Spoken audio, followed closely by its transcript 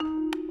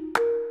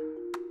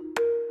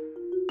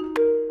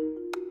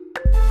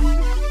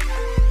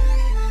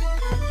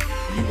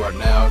are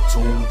now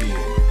tuned in.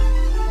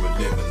 We're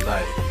living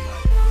life.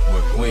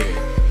 Where Gwen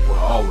will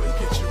always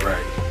get you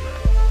right.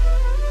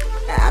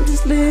 I'm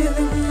just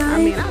living life. I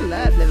mean, I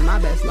love living my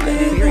best life,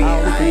 period.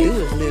 All we can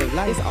do is live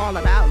life. It's all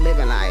about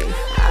living life.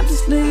 I'm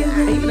just living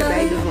life. Even the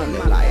babies want to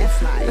live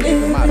life.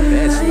 Living my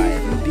best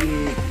life, you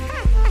dig?